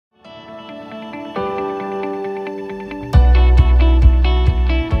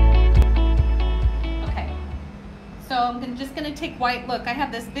take white. Look, I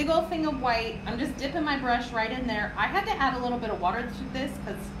have this big old thing of white. I'm just dipping my brush right in there. I had to add a little bit of water to this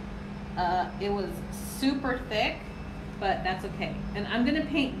because it was super thick, but that's okay. And I'm gonna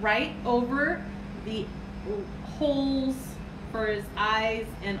paint right over the holes for his eyes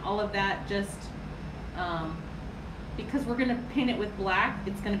and all of that, just because we're gonna paint it with black,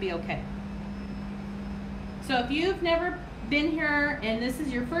 it's gonna be okay. So if you've never been here and this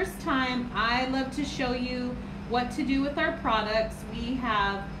is your first time, I love to show you what to do with our products. We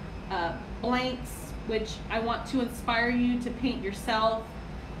have blanks, which I want to inspire you to paint yourself.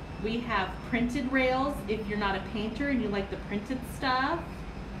 We have printed rails if you're not a painter and you like the printed stuff.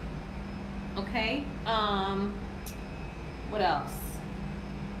 Okay, what else?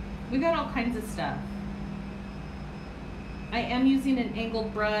 We got all kinds of stuff. I am using an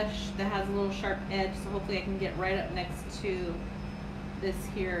angled brush that has a little sharp edge, so hopefully I can get right up next to this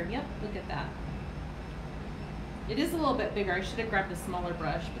here. Yep, look at that. It is a little bit bigger. I should have grabbed a smaller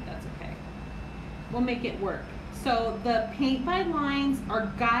brush, but that's okay. We'll make it work. So the paint by lines are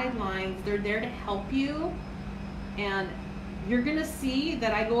guidelines. They're there to help you, and you're gonna see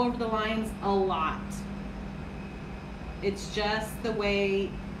that I go over the lines a lot. It's just the way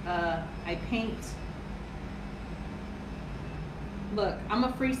I paint. Look, I'm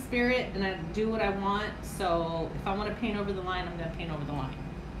a free spirit and I do what I want, so if I want to paint over the line, I'm gonna paint over the line.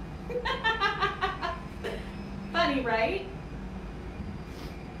 Funny, right?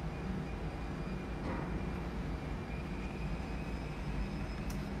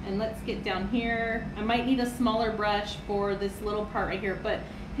 And let's get down here. I might need a smaller brush for this little part right here, but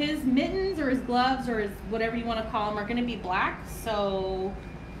his mittens or his gloves or his whatever you want to call them are going to be black, so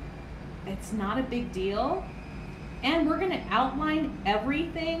it's not a big deal. And we're going to outline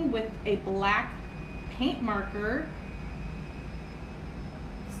everything with a black paint marker.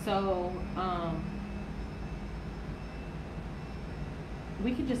 So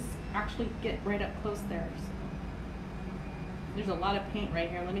we could just actually get right up close there. So there's a lot of paint right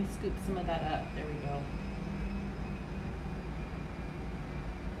here. Let me scoop some of that up. There we go.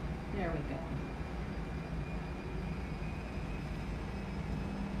 There we go.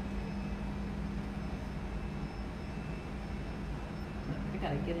 I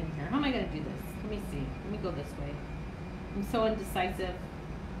gotta get in here. How am I gonna do this? Let me see. Let me go this way. I'm so indecisive.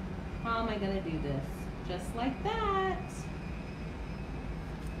 How am I gonna do this? Just like that.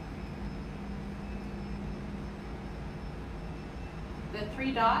 The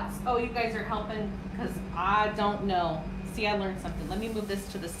 3 dots. Oh, you guys are helping because I don't know. See, I learned something. Let me move this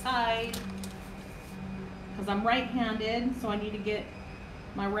to the side because I'm right-handed, so I need to get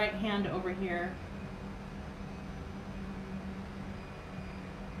my right hand over here.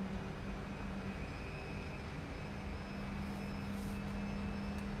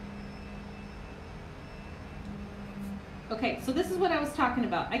 Okay, so this is what I was talking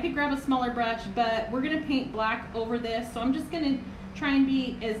about. I could grab a smaller brush, but we're gonna paint black over this, so I'm just gonna try and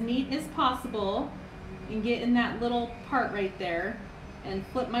be as neat as possible and get in that little part right there and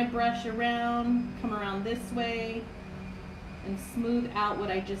flip my brush around, come around this way and smooth out what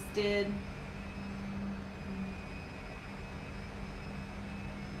I just did.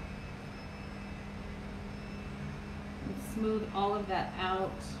 And smooth all of that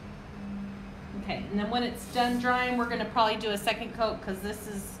out. Okay, and then when it's done drying, we're gonna probably do a second coat because this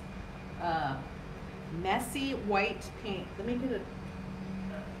is messy white paint. Let me get a...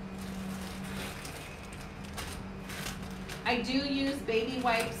 I do use baby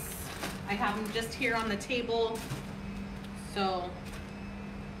wipes. I have them just here on the table. So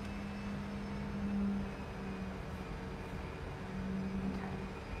okay.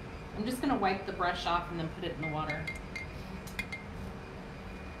 I'm just gonna wipe the brush off and then put it in the water.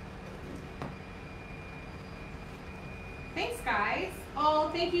 Thanks, guys. Oh,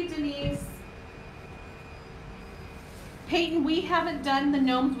 thank you, Denise. Peyton, we haven't done the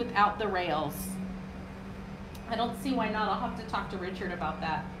gnomes without the rails. I don't see why not. I'll have to talk to Richard about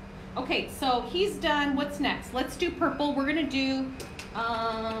that. Okay, so he's done. What's next? Let's do purple. We're gonna do,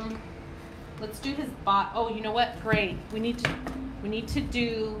 let's do his bot. Oh, you know what? Great. We need to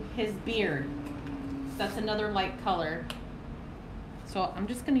do his beard. That's another light color. So I'm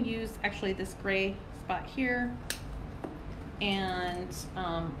just gonna use actually this gray spot here. And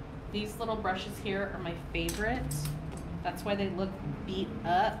these little brushes here are my favorite. That's why they look beat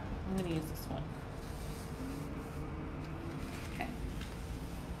up. I'm gonna use this one. Okay.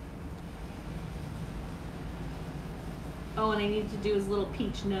 Oh, and I need to do his little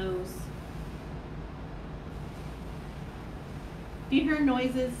peach nose. If you hear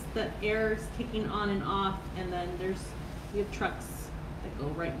noises, the air is kicking on and off, and then we have trucks that go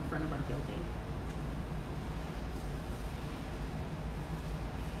right in front of our building.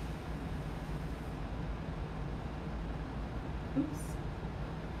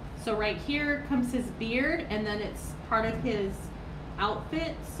 So right here comes his beard, and then it's part of his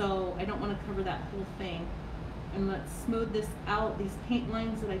outfit, so I don't want to cover that whole thing. And let's smooth this out, these paint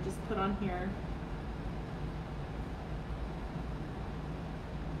lines that I just put on here.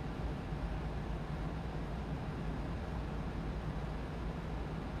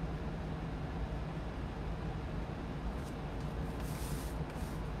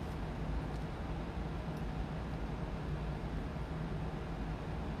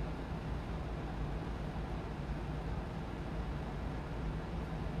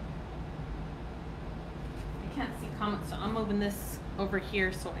 Can't see comments, so I'm moving this over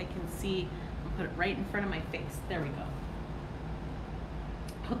here so I can see and put it right in front of my face. There we go.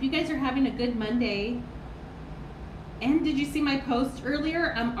 Hope you guys are having a good Monday. And did you see my post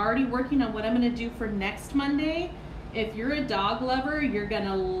earlier? I'm already working on what I'm going to do for next Monday. If you're a dog lover, you're going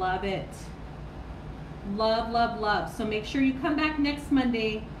to love it. Love, love, love. So make sure you come back next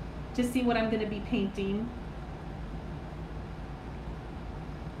Monday to see what I'm going to be painting.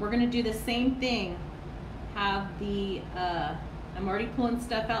 We're going to do the same thing. Have the, I'm already pulling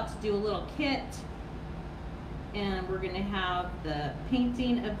stuff out to do a little kit, and we're gonna have the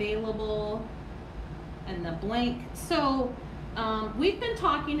painting available and the blank. So we've been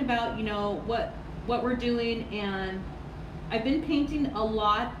talking about, you know, what we're doing, and I've been painting a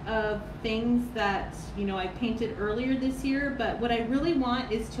lot of things that, you know, I painted earlier this year, but what I really want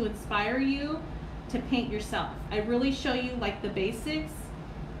is to inspire you to paint yourself. I really show you like the basics.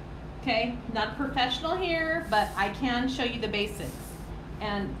 Okay, not professional here, but I can show you the basics.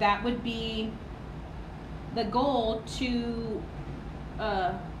 And that would be the goal, to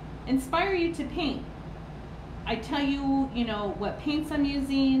inspire you to paint. I tell you, you know, what paints I'm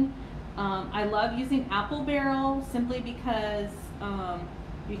using. I love using apple barrel simply because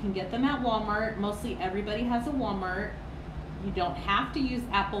you can get them at Walmart. Mostly everybody has a Walmart. You don't have to use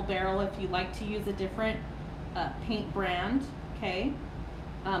apple barrel if you like to use a different paint brand, okay?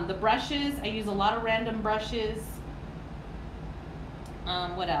 The brushes, I use a lot of random brushes.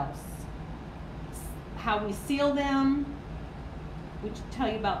 What else? How we seal them, we should tell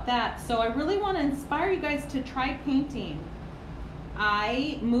you about that. So I really want to inspire you guys to try painting.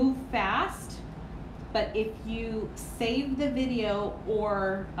 I move fast, but if you save the video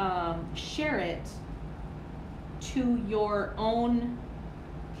or share it to your own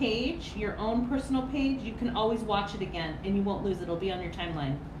page, your own personal page, you can always watch it again and you won't lose it. It'll be on your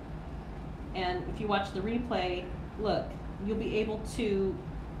timeline. And if you watch the replay, look, you'll be able to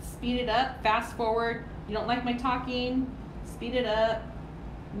speed it up, fast forward. You don't like my talking, speed it up,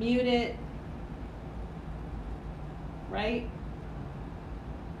 mute it, right?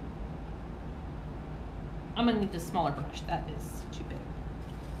 I'm gonna need the smaller brush, that is too big.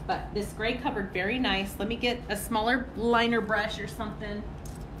 But this gray covered very nice. Let me get a smaller liner brush or something.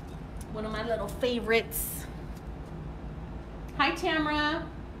 One of my little favorites. Hi, Tamara.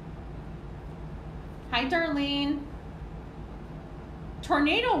 Hi, Darlene.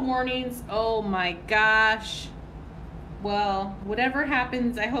 Tornado warnings. Oh my gosh. Well, whatever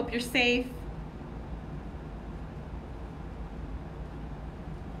happens, I hope you're safe.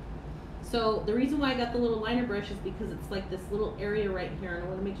 So the reason why I got the little liner brush is because it's like this little area right here, and I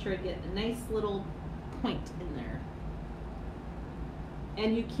want to make sure I get a nice little point in there.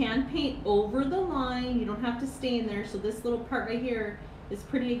 And you can paint over the line, you don't have to stay in there. So this little part right here is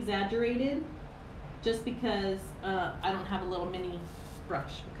pretty exaggerated just because I don't have a little mini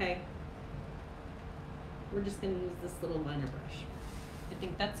brush, okay? We're just gonna use this little liner brush. I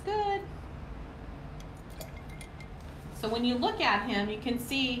think that's good. So when you look at him, you can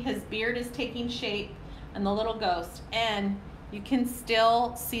see his beard is taking shape and the little ghost, and you can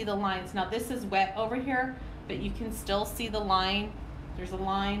still see the lines. Now this is wet over here, but you can still see the line. There's a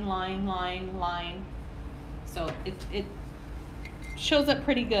line, line, line, line. So it shows up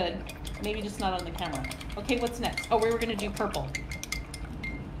pretty good. Maybe just not on the camera. Okay, what's next? Oh, we were gonna do purple.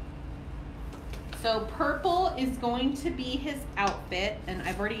 So purple is going to be his outfit, and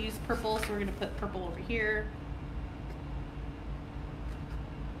I've already used purple, so we're gonna put purple over here.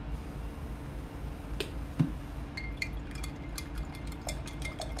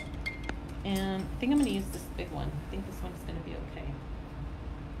 And I think I'm gonna use this big one. I think this one's gonna be okay.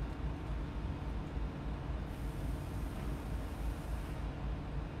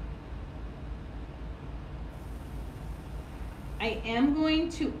 I am going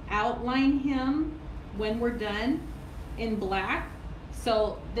to outline him when we're done in black.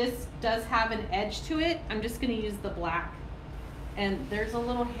 So this does have an edge to it. I'm just gonna use the black. And there's a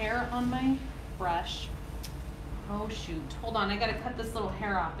little hair on my brush. Oh shoot, hold on, I gotta cut this little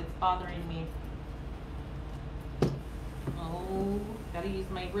hair off. It's bothering me. Oh, gotta Gotta use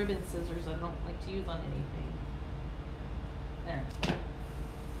my ribbon scissors I don't like to use on anything. There.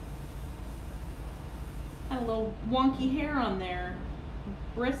 Got a little wonky hair on there.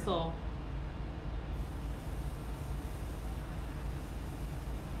 Bristle.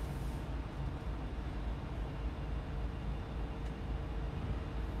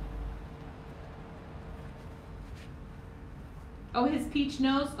 Oh, his peach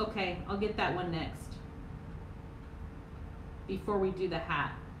nose? Okay, I'll get that one next. Before we do the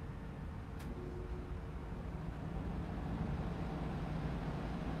hat.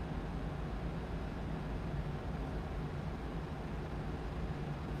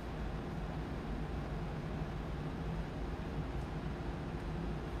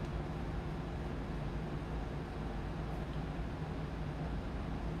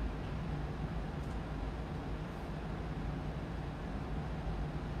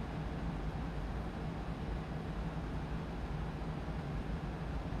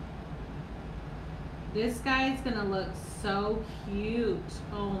 This guy's gonna look so cute.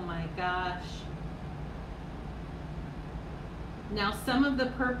 Oh my gosh. Now some of the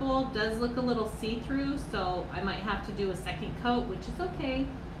purple does look a little see-through, so I might have to do a second coat, which is okay.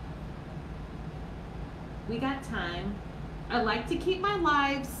 We got time. I like to keep my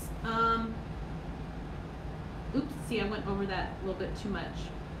lives. Oops, see, I went over that a little bit too much.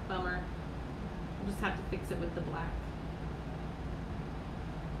 Bummer. I'll just have to fix it with the black.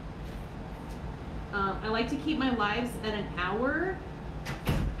 I like to keep my lives at an hour,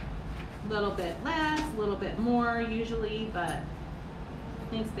 a little bit less, a little bit more usually, but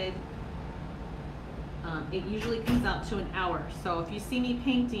thanks, babe. It usually comes out to an hour. So if you see me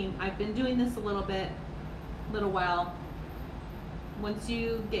painting, I've been doing this a little while. Once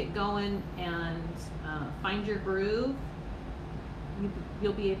you get going and find your groove,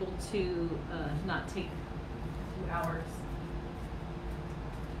 you'll be able to not take 2 hours.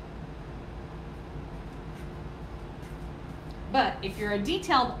 But if you're a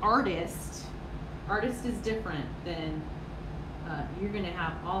detailed artist is different, then you're gonna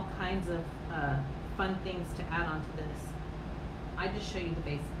have all kinds of fun things to add on to this. I just show you the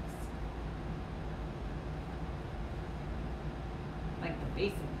basics. Like the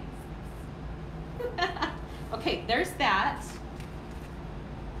basics. Okay, there's that.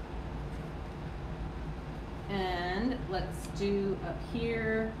 And let's do up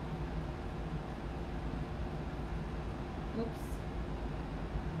here. Oops.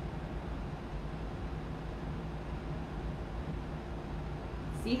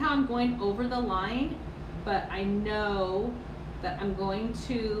 See how I'm going over the line, but I know that I'm going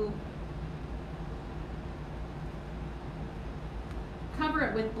to cover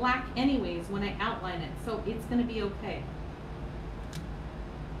it with black anyways when I outline it, so it's going to be okay.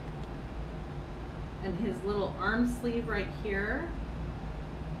 And his little arm sleeve right here.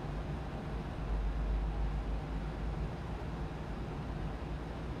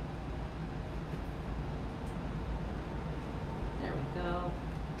 There we go.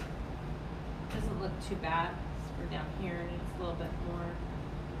 Doesn't look too bad. For down here, it needs a little bit more.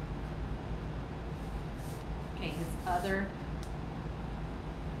 Okay, his other.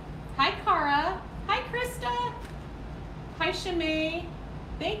 Hi, Cara. Hi, Krista. Hi, Shimei.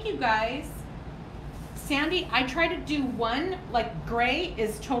 Thank you, guys. Sandy, I try to do one, like gray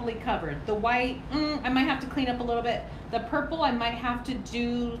is totally covered. The white, I might have to clean up a little bit. The purple, I might have to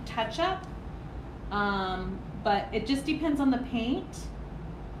do touch up. But it just depends on the paint.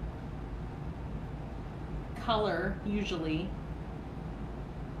 Color, usually.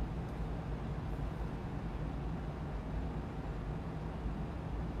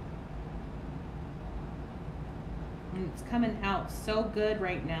 And it's coming out so good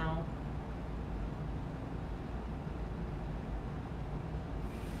right now.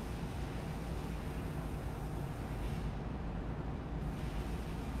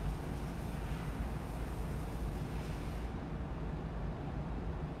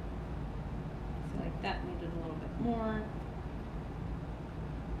 So like that needed a little bit more.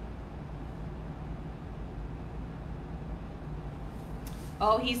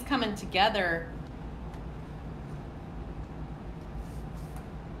 Oh, he's coming together.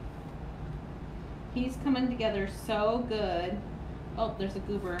 He's coming together so good. Oh, there's a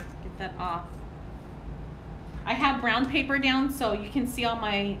goober. Get that off. I have brown paper down so you can see all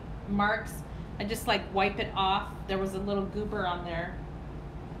my marks. I just like wipe it off. There was a little goober on there.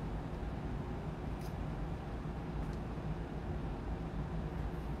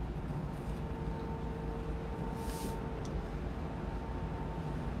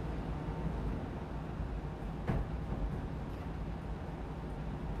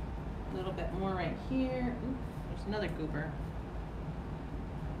 A little bit more right here. Ooh, there's another goober.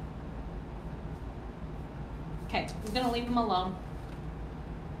 Okay, I'm gonna leave him alone.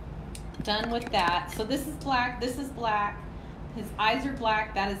 Done with that. So this is black, this is black. His eyes are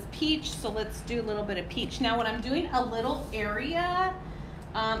black, that is peach, so let's do a little bit of peach. Now when I'm doing a little area,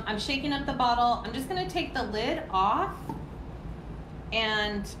 I'm shaking up the bottle. I'm just gonna take the lid off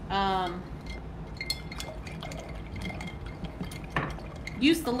and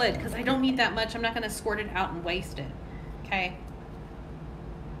use the lid because I don't need that much. I'm not gonna squirt it out and waste it, okay?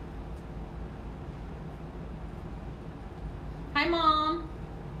 Hi, Mom.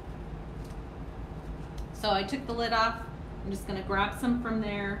 So I took the lid off. I'm just gonna grab some from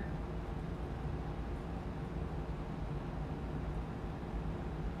there.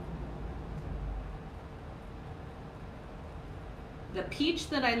 The peach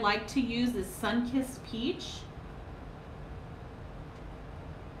that I like to use is Sun-Kissed Peach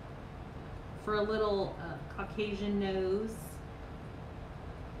for a little Caucasian nose.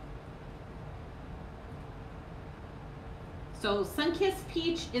 So Sun-Kissed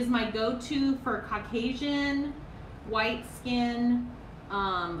Peach is my go-to for Caucasian, white skin,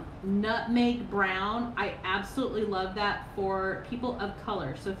 nutmeg brown. I absolutely love that for people of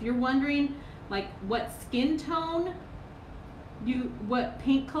color. So if you're wondering like what skin tone what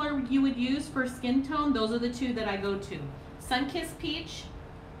paint color you would use for skin tone, those are the two that I go to. Sun-Kissed Peach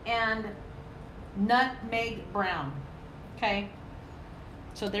and nutmeg brown. Okay,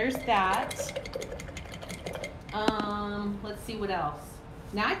 so there's that. Let's see what else.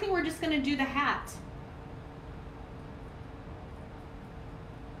 Now I think we're just gonna do the hat.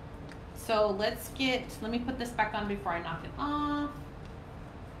 So let me put this back on before I knock it off.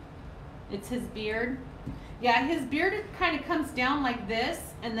 It's his beard. Yeah, his beard kind of comes down like this,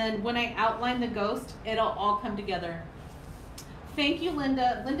 and then when I outline the ghost, it'll all come together. Thank you,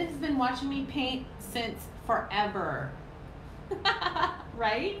 Linda. Linda has been watching me paint since forever.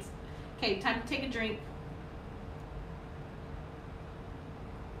 Right? Okay, time to take a drink.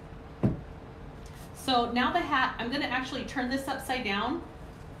 So now the hat, I'm gonna actually turn this upside down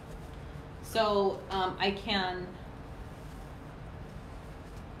so I can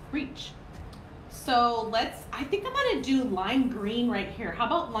reach. So I think I'm gonna do lime green right here. How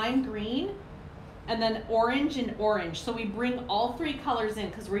about lime green and then orange and orange? So we bring all three colors in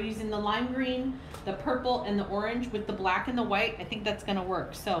because we're using the lime green, the purple, and the orange with the black and the white. I think that's gonna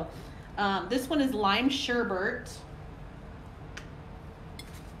work. So this one is lime sherbet.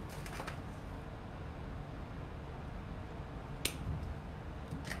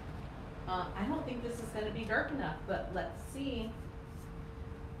 I don't think this is going to be dark enough, but let's see.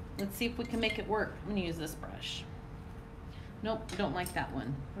 Let's see if we can make it work. I'm going to use this brush. Nope, don't like that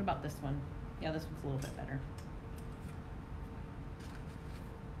one. What about this one? Yeah, this one's a little bit better.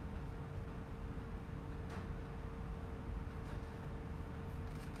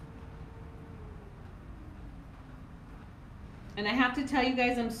 And I have to tell you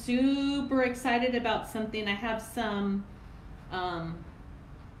guys, I'm super excited about something. I have some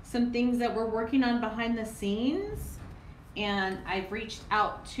things that we're working on behind the scenes, and I've reached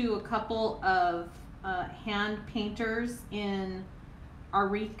out to a couple of hand painters in our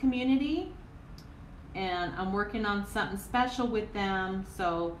Wreath community, and I'm working on something special with them.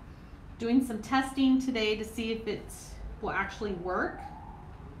 So doing some testing today to see if it will actually work,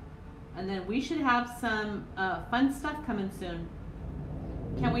 and then we should have some fun stuff coming soon.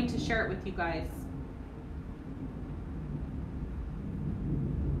 Can't wait to share it with you guys.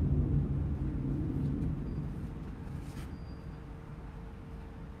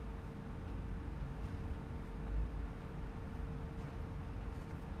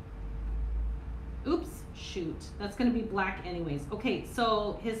 Oops, shoot. That's gonna be black anyways. Okay,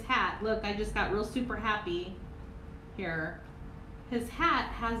 so his hat, look, I just got real super happy here. His hat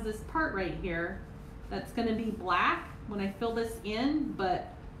has this part right here that's gonna be black when I fill this in,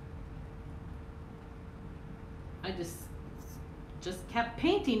 but I just kept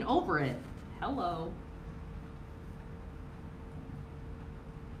painting over it. Hello.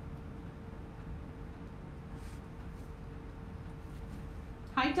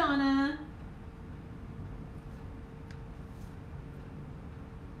 Hi, Donna.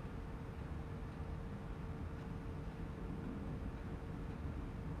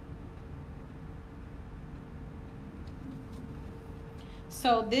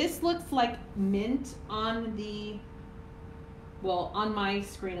 So this looks like mint on on my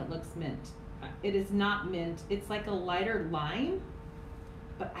screen it looks mint. It is not mint. It's like a lighter lime,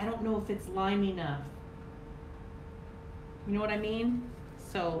 but I don't know if it's lime enough. You know what I mean?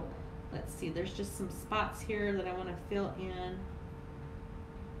 So let's see, there's just some spots here that I want to fill in.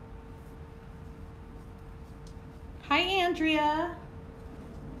 Hi, Andrea.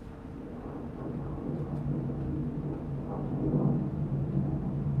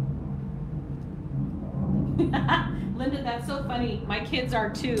 Linda, that's so funny. My kids are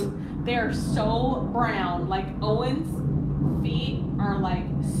too. They are so brown. Like Owen's feet are like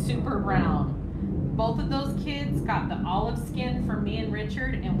super brown. Both of those kids got the olive skin from me and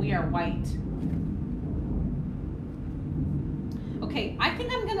Richard, and we are white. Okay, I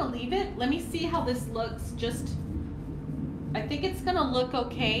think I'm gonna leave it. Let me see how this looks. I think it's gonna look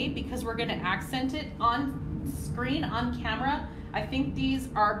okay because we're gonna accent it on screen, on camera. I think these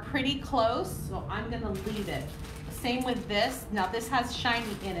are pretty close, so I'm gonna leave it. Same with this. Now this has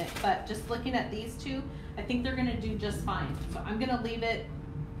shiny in it, but just looking at these two, I think they're gonna do just fine. So I'm gonna leave it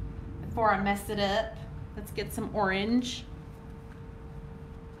before I mess it up. Let's get some orange.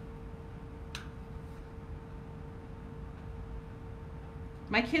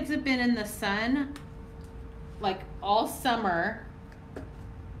 My kids have been in the sun like all summer,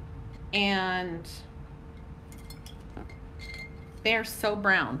 and they're so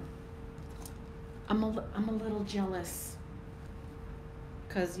brown. I'm a little jealous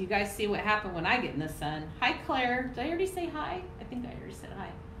because you guys see what happened when I get in the sun. Hi, Claire. Did I already say hi? I think I already said hi.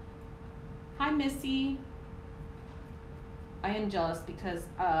 Hi, Missy. I am jealous because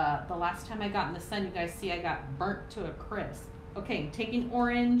the last time I got in the sun, you guys see I got burnt to a crisp. Okay, taking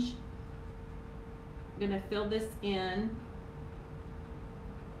orange. I'm gonna fill this in.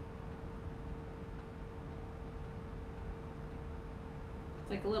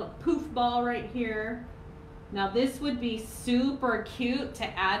 It's like a little poof ball right here. Now this would be super cute to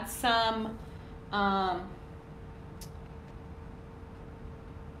add some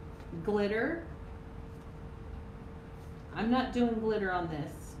glitter. I'm not doing glitter on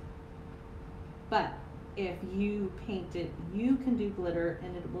this, but if you paint it, you can do glitter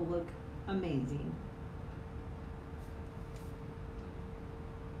and it will look amazing.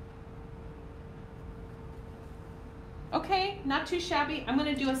 Okay, not too shabby. I'm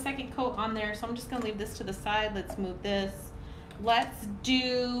gonna do a second coat on there, so I'm just gonna leave this to the side. Let's move this. Let's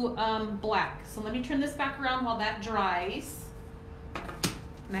do black. So let me turn this back around while that dries.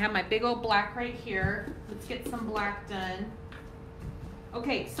 And I have my big old black right here. Let's get some black done.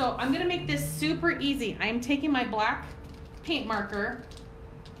 Okay, so I'm gonna make this super easy. I'm taking my black paint marker,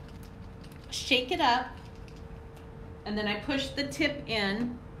 shake it up, and then I push the tip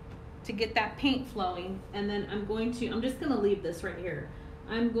in to get that paint flowing, and then I'm just gonna leave this right here.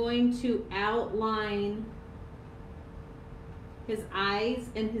 I'm going to outline his eyes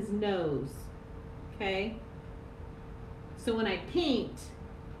and his nose, okay? So when I paint,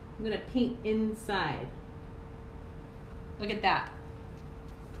 I'm gonna paint inside. Look at that.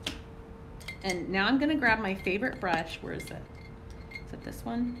 And now I'm gonna grab my favorite brush. Where is it? Is it this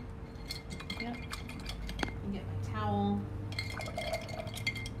one? Yep. And get my towel.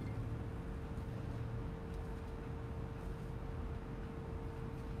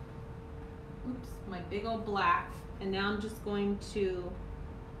 Oops, my big old black. And now I'm just going to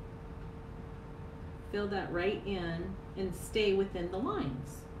fill that right in and stay within the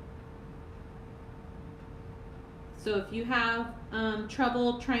lines. So if you have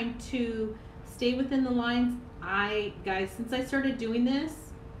trouble trying to stay within the lines, guys, since I started doing this,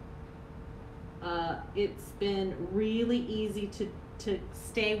 it's been really easy to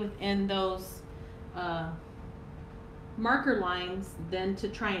stay within those marker lines than to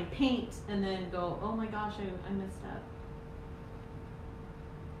try and paint and then go, oh my gosh, I messed up.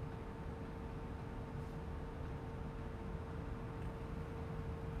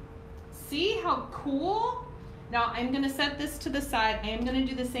 See how cool? Now I'm gonna set this to the side. I am gonna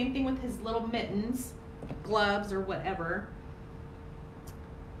do the same thing with his little mittens, gloves or whatever.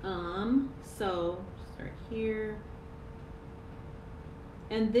 So start here.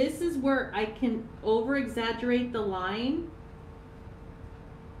 And this is where I can over exaggerate the line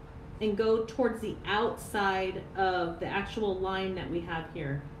and go towards the outside of the actual line that we have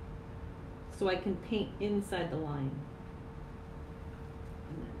here. So I can paint inside the line.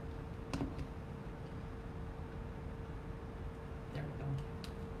 There we go.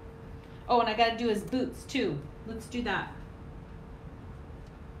 Oh, and I gotta do his boots too. Let's do that.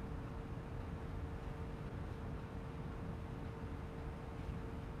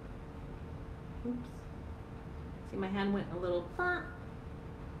 Oops. See, my hand went a little far.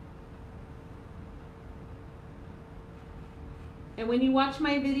 And when you watch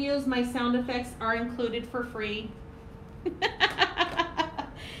my videos, my sound effects are included for free.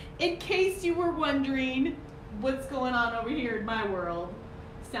 In case you were wondering what's going on over here in my world,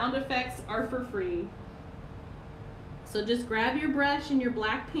 sound effects are for free. So just grab your brush and your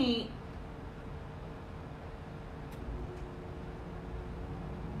black paint.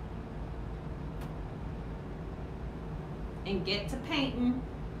 And get to painting.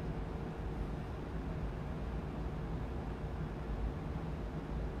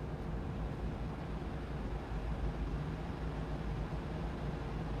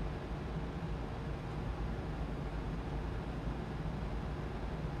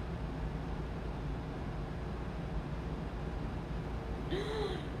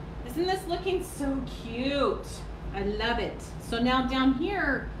 Isn't this looking so cute? I love it. So now down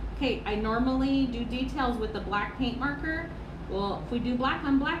here, okay, I normally do details with a black paint marker. Well, if we do black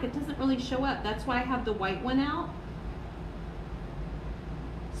on black, it doesn't really show up. That's why I have the white one out.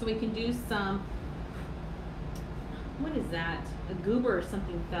 So we can do some, what is that? A goober or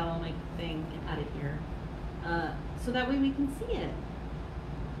something fell on my thing. Get out of here. So that way we can see it.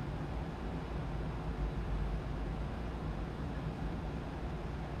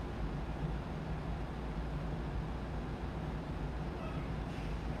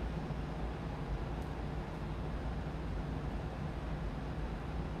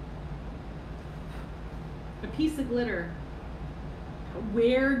 A piece of glitter.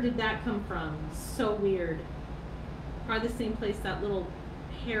 Where did that come from? So weird. Probably the same place that little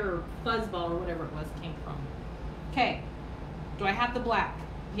hair fuzzball or whatever it was came from. Okay, do I have the black?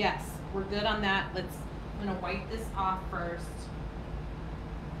 Yes, we're good on that. I'm gonna wipe this off first.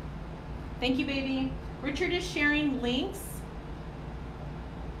 Thank you, baby. Richard is sharing links.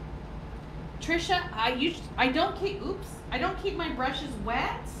 Trisha, I don't keep my brushes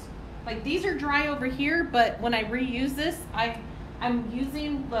wet. Like these are dry over here, but when I reuse this, I'm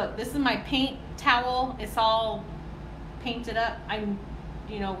using, look, this is my paint towel. It's all painted up. I'm,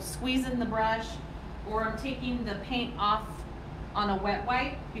 squeezing the brush, or I'm taking the paint off on a wet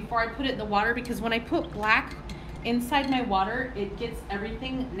wipe before I put it in the water, because when I put black inside my water, it gets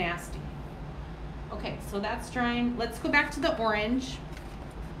everything nasty. Okay, so that's drying. Let's go back to the orange.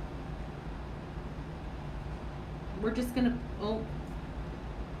 We're just gonna,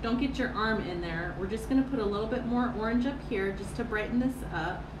 don't get your arm in there. We're just gonna put a little bit more orange up here just to brighten this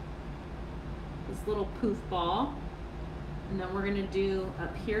up. This little poof ball. And then we're gonna do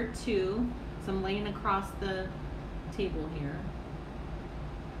up here too. So I'm laying across the table here.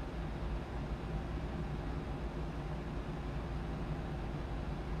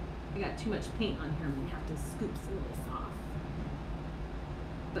 I got too much paint on here. I'm gonna have to scoop some of this off.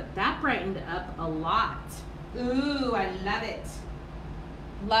 But that brightened up a lot. Ooh, I love it.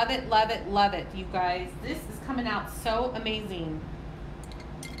 Love it, love it, love it, you guys. This is coming out so amazing.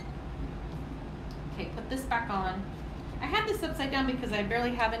 Okay, put this back on. I had this upside down because I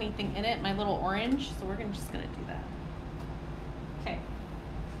barely have anything in it, my little orange, so we're just gonna do that. Okay.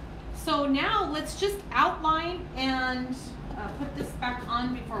 So now let's just outline and put this back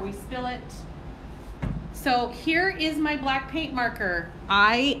on before we spill it. So here is my black paint marker.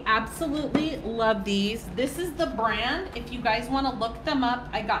 I absolutely love these. This is the brand. If you guys want to look them up,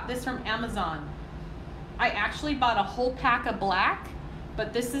 I got this from Amazon. I actually bought a whole pack of black,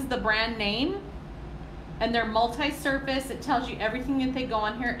 but this is the brand name. And they're multi-surface. It tells you everything that they go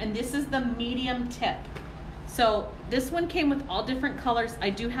on here. And this is the medium tip. So this one came with all different colors. I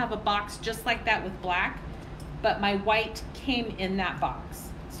do have a box just like that with black, but my white came in that box.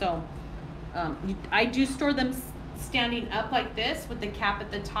 So I do store them standing up like this with the cap at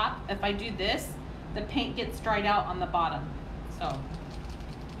the top. If I do this, the paint gets dried out on the bottom. So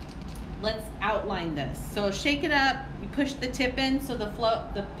let's outline this. So shake it up, you push the tip in so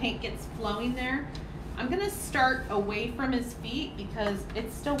the paint gets flowing there. I'm gonna start away from his feet because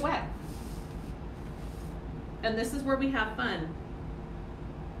it's still wet. And this is where we have fun.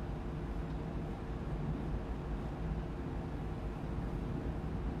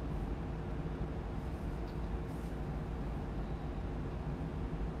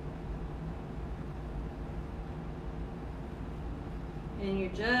 And you're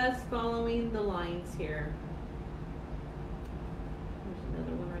just following the lines here. There's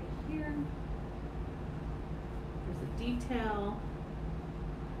another one right here. There's a detail.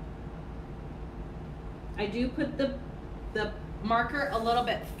 I do put the marker a little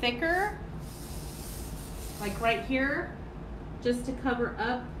bit thicker, like right here, just to cover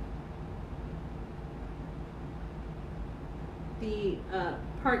up the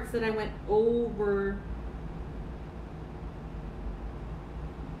parts that I went over.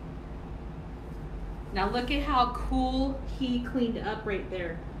 Now look at how cool he cleaned up right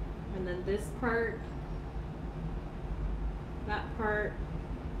there. And then this part, that part.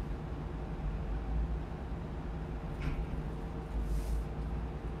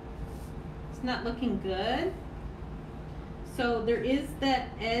 It's not looking good. So there is that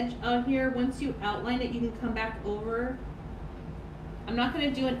edge out here. Once you outline it, you can come back over. I'm not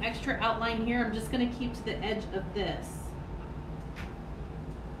gonna do an extra outline here. I'm just gonna keep to the edge of this.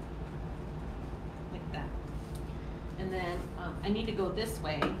 And then I need to go this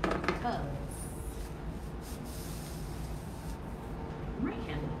way because I'm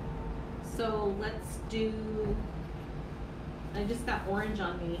right-handed. So let's do, I just got orange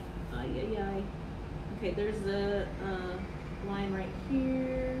on me. Okay, there's a line right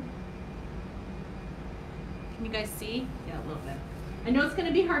here. Can you guys see? Yeah, a little bit. I know it's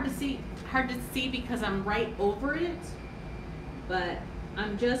gonna be hard to see because I'm right over it, but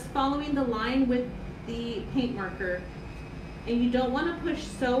I'm just following the line with the paint marker. And you don't want to push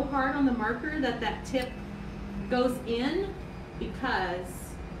so hard on the marker that that tip goes in, because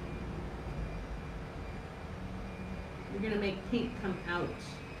you're gonna make paint come out.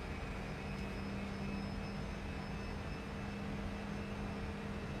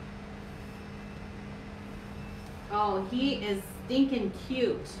 Oh, he is stinking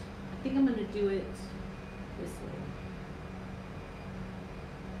cute. I think I'm gonna do it this way.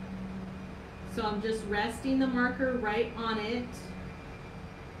 So I'm just resting the marker right on it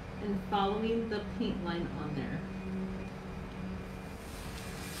and following the paint line on there.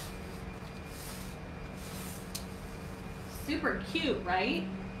 Super cute, right?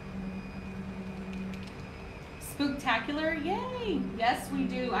 Spooktacular, yay! Yes, we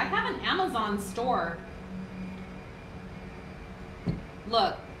do. I have an Amazon store.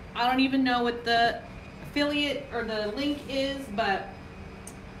 Look, I don't even know what the affiliate or the link is, but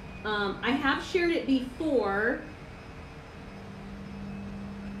I have shared it before.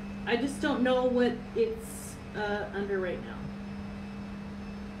 I just don't know what it's under right now.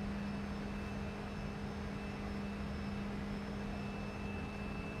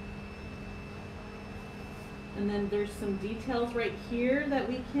 And then there's some details right here that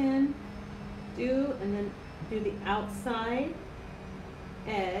we can do, and then do the outside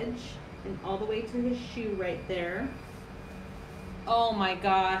edge and all the way to his shoe right there. Oh my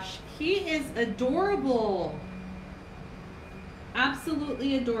gosh, he is adorable.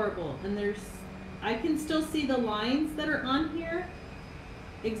 Absolutely adorable. And I can still see the lines that are on here.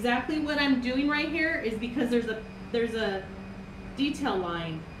 Exactly what I'm doing right here is because there's a detail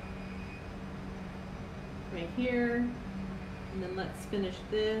line right here. And then let's finish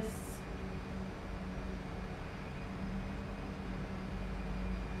this.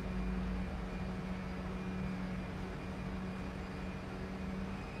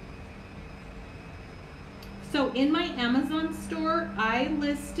 So in my Amazon store, I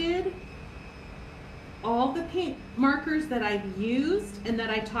listed all the paint markers that I've used and that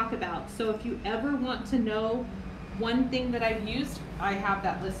I talk about. So if you ever want to know one thing that I've used, I have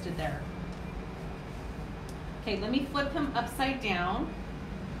that listed there. Okay, let me flip him upside down.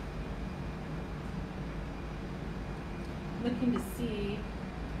 Looking to see,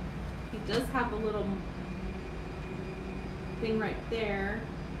 he does have a little thing right there.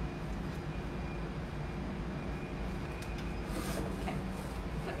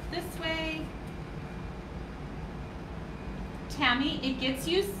 This way. Tammy, it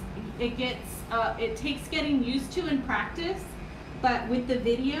takes getting used to in practice, but with the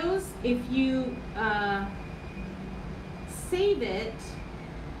videos, if you save it,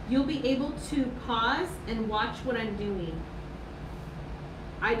 you'll be able to pause and watch what I'm doing.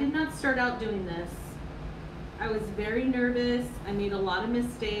 I did not start out doing this. I was very nervous. I made a lot of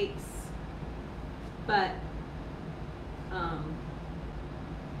mistakes, but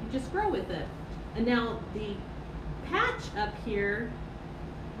just grow with it. And now the patch up here,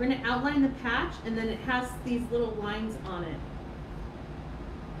 we're going to outline the patch, and then it has these little lines on it.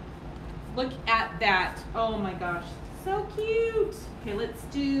 Look at that. Oh my gosh, so cute. Okay, let's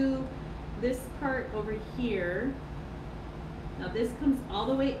do this part over here. Now this comes all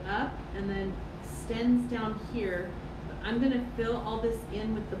the way up and then extends down here, but I'm going to fill all this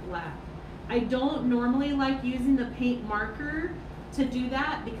in with the black. I don't normally like using the paint marker to do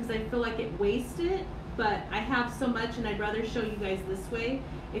that because I feel like it wastes it, but I have so much and I'd rather show you guys this way.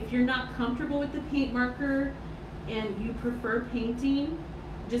 If you're not comfortable with the paint marker and you prefer painting,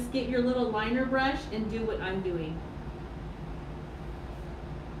 just get your little liner brush and do what I'm doing.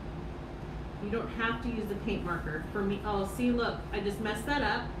 You don't have to use the paint marker. For me, oh, see, look, I just messed that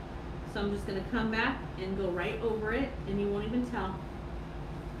up. So I'm just gonna come back and go right over it and you won't even tell.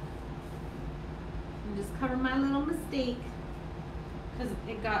 And just cover my little mistake, because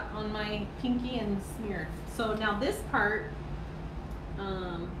it got on my pinky and smeared. So now this part,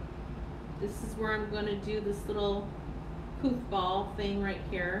 this is where I'm going to do this little poof ball thing right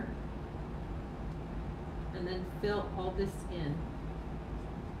here, and then fill all this in.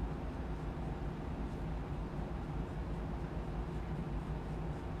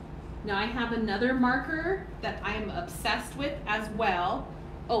 Now I have another marker that I am obsessed with as well.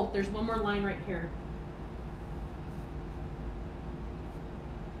 Oh, there's one more line right here.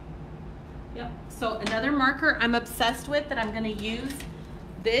 Yep, so another marker I'm obsessed with that I'm gonna use.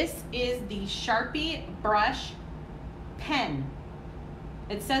 This is the Sharpie brush pen.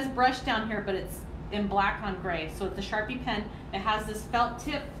 It says brush down here, but it's in black on gray. So it's the Sharpie pen. It has this felt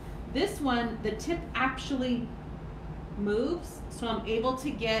tip This one, the tip actually moves, so I'm able to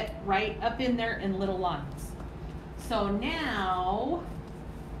get right up in there in little lines. So now,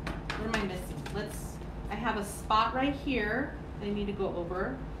 what am I missing? I have a spot right here that I need to go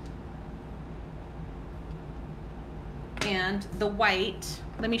over. And the white,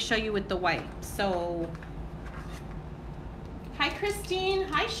 let me show you with the white. So, hi Christine,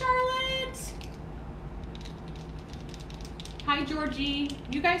 hi Charlotte. Hi Georgie,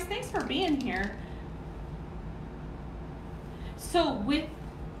 you guys, thanks for being here. So with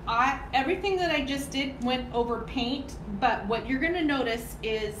everything that I just did went over paint, but what you're gonna notice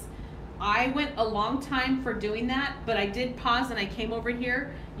is I went a long time for doing that, but I did pause and I came over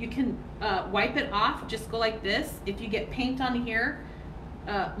here. You can wipe it off, just go like this. If you get paint on here,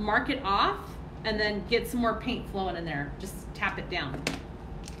 mark it off and then get some more paint flowing in there. Just tap it down.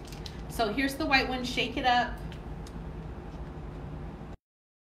 So here's the white one, shake it up.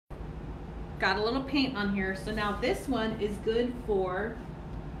 Got a little paint on here. So now this one is good for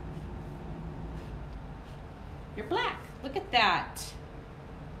your black. Look at that.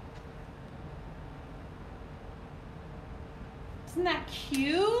 Isn't that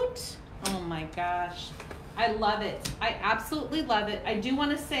cute? Oh my gosh. I love it. I absolutely love it. I do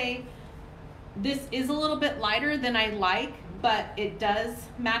want to say this is a little bit lighter than I like, but it does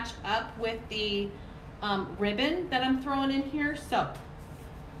match up with the ribbon that I'm throwing in here. So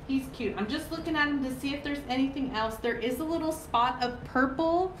he's cute. I'm just looking at him to see if there's anything else. There is a little spot of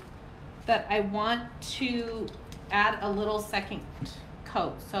purple that I want to add a little second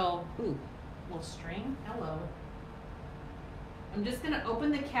coat. So, ooh, little string. Hello. I'm just gonna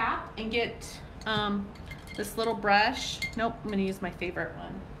open the cap and get this little brush. Nope, I'm gonna use my favorite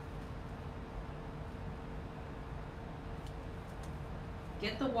one.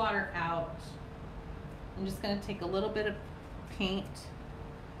 Get the water out. I'm just gonna take a little bit of paint.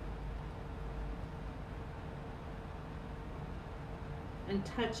 And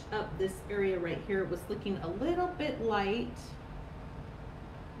touch up this area right here. It was looking a little bit light.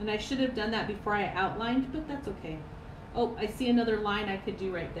 And I should have done that before I outlined, but that's okay. Oh, I see another line I could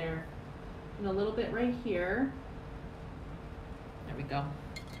do right there. And a little bit right here. There we go.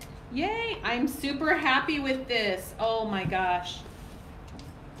 Yay, I'm super happy with this. Oh my gosh.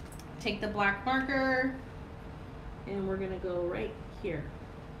 Take the black marker and we're gonna go right here.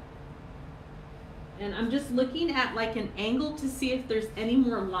 And I'm just looking at like an angle to see if there's any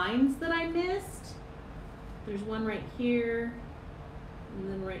more lines that I missed. There's one right here and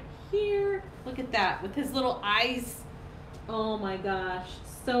then right here. Look at that with his little eyes. Oh my gosh,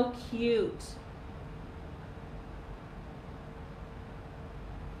 so cute.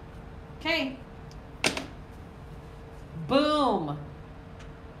 Okay. Boom.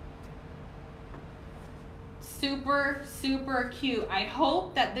 Super, super cute. I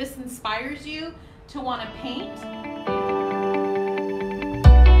hope that this inspires you to want to paint